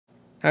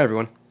Hi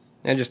everyone,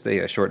 and just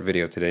a short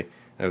video today.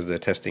 I was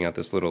testing out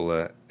this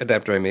little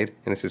adapter I made,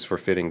 and this is for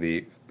fitting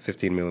the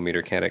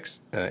 15mm Caddx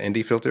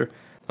ND filter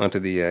onto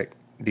the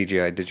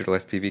DJI Digital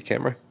FPV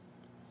camera.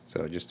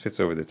 So it just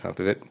fits over the top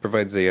of it.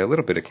 Provides a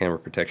little bit of camera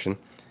protection,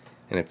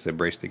 and it's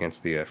braced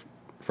against the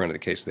front of the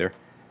case there.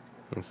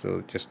 And so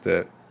it just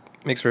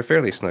makes for a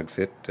fairly snug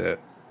fit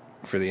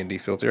for the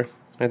ND filter.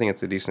 I think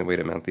it's a decent way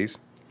to mount these.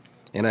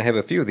 And I have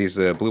a few of these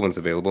blue ones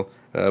available,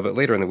 but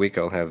later in the week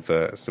I'll have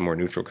some more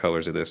neutral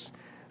colors of this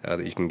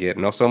that you can get.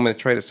 And also I'm going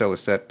to try to sell a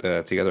set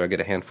together. I'll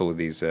get a handful of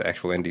these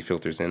actual ND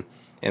filters in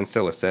and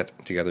sell a set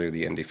together,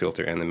 the ND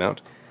filter and the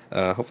mount,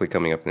 hopefully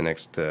coming up in the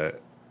next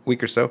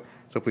week or so.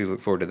 So please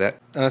look forward to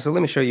that. So let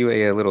me show you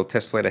a little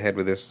test flight I had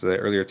with this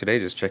earlier today,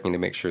 just checking to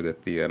make sure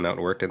that the mount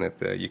worked and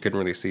that you couldn't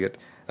really see it.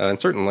 In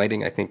certain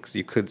lighting, I think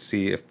you could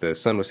see, if the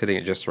sun was hitting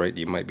it just right,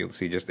 you might be able to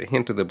see just a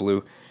hint of the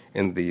blue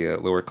in the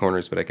lower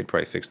corners, but I could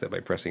probably fix that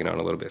by pressing it on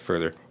a little bit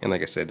further. And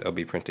like I said, I'll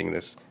be printing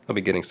this. I'll be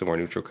getting some more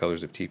neutral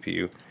colors of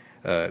TPU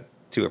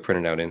to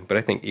print it out in, but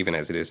I think even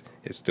as it is,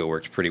 it still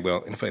works pretty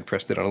well. And if I had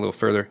pressed it on a little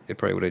further, it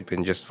probably would have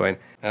been just fine.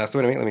 So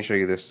anyway, let me show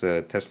you this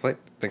test flight.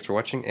 Thanks for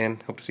watching,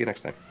 and hope to see you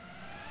next time.